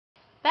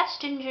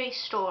Best injury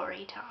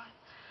story time.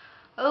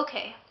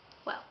 Okay,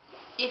 well,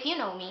 if you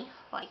know me,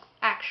 like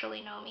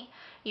actually know me,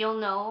 you'll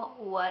know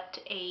what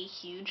a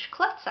huge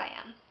klutz I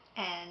am,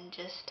 and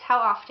just how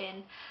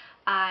often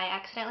I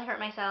accidentally hurt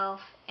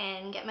myself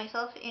and get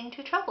myself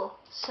into trouble.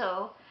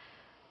 So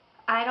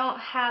I don't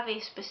have a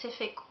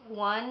specific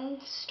one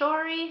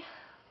story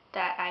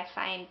that I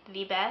find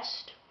the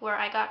best where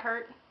I got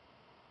hurt.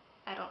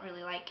 I don't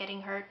really like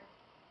getting hurt.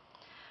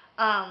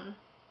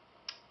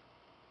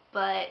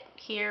 But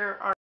here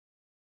are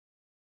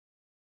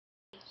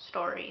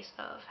stories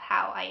of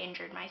how I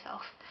injured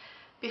myself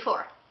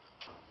before.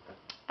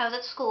 I was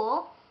at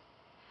school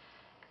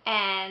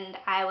and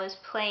I was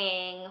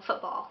playing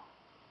football.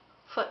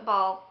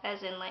 Football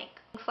as in like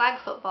flag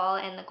football,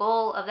 and the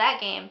goal of that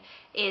game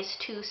is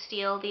to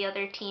steal the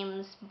other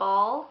team's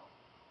ball,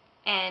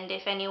 and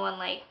if anyone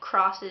like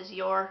crosses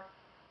your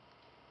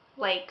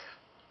like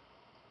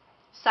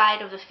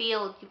side of the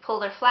field, you pull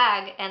their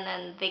flag and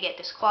then they get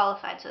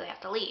disqualified, so they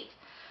have to leave.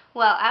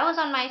 Well, I was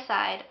on my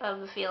side of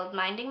the field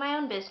minding my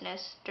own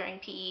business during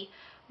PE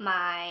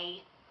my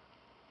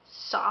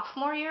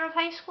sophomore year of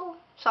high school,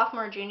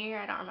 sophomore or junior year,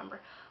 I don't remember,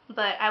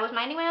 but I was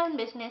minding my own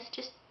business,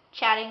 just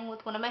chatting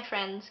with one of my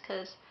friends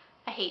because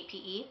I hate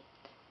PE,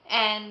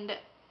 and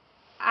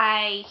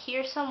I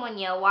hear someone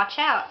yell, "Watch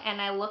out,"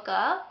 and I look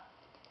up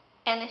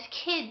and this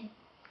kid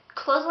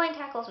clothesline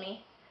tackles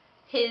me.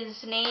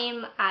 His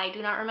name I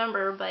do not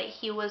remember, but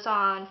he was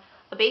on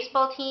a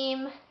baseball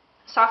team,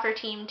 soccer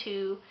team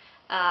too.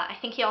 I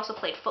think he also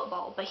played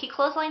football, but he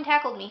clothesline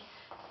tackled me,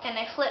 and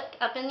I flipped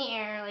up in the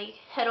air, like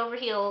head over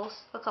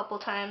heels a couple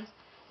times,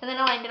 and then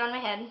I landed on my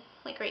head,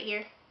 like right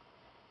here.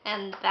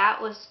 And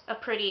that was a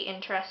pretty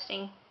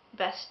interesting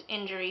best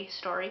injury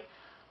story.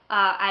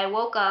 I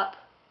woke up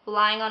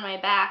lying on my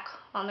back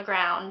on the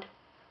ground.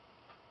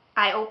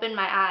 I opened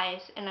my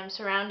eyes, and I'm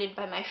surrounded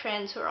by my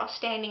friends who are all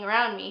standing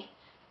around me.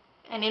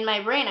 And in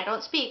my brain, I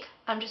don't speak.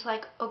 I'm just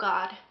like, oh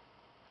God,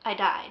 I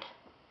died.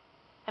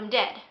 I'm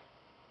dead.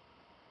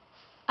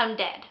 I'm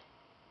dead.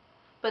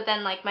 But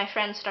then like my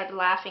friends started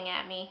laughing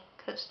at me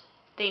because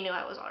they knew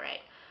I was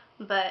alright.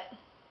 But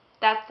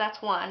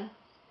that's one.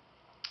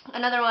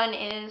 Another one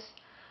is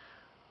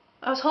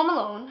I was home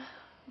alone,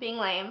 being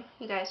lame.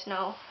 You guys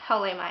know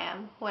how lame I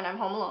am when I'm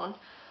home alone.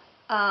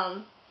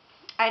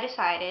 I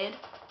decided,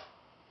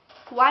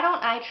 why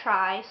don't I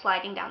try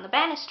sliding down the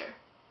banister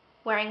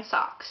wearing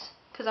socks?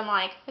 Because I'm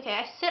like, okay,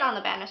 I sit on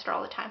the banister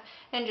all the time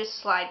and just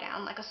slide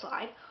down like a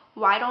slide.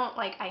 Why don't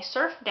like I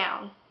surf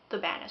down the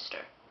banister?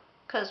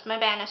 Because my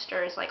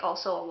banister is like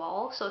also a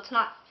wall, so it's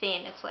not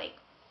thin, it's like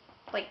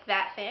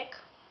that thick,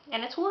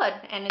 and it's wood,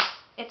 and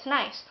it's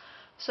nice.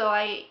 So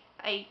I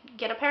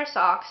get a pair of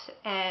socks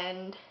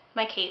and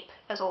my cape,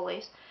 as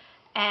always,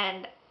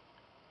 and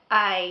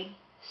I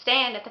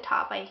stand at the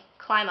top. I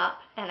climb up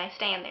and I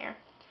stand there,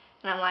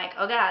 and I'm like,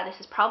 oh God, this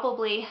is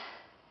probably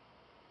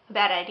a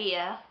bad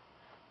idea,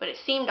 but it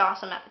seemed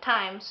awesome at the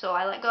time, so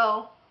I let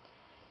go,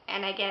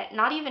 and I get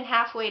not even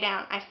halfway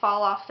down, I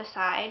fall off the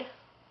side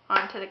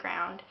onto the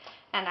ground,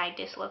 and I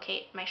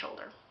dislocate my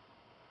shoulder.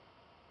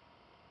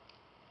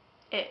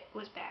 It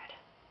was bad.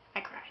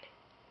 I cried.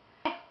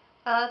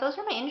 Those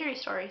are my injury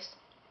stories.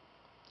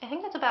 I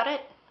think that's about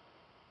it.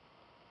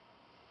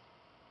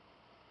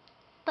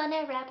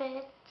 Bunny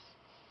rabbits.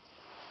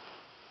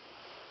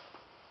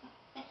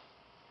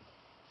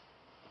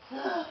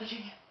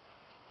 Petunia.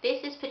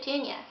 This is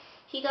Petunia.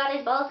 He got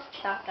his balls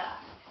chopped off.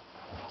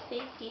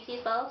 See? Do you see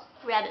his balls?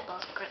 Rabbit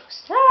balls are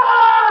gross.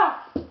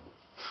 Ah!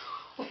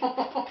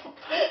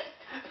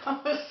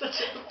 That was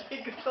such a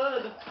big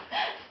thud.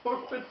 Poor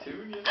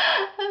Petunia.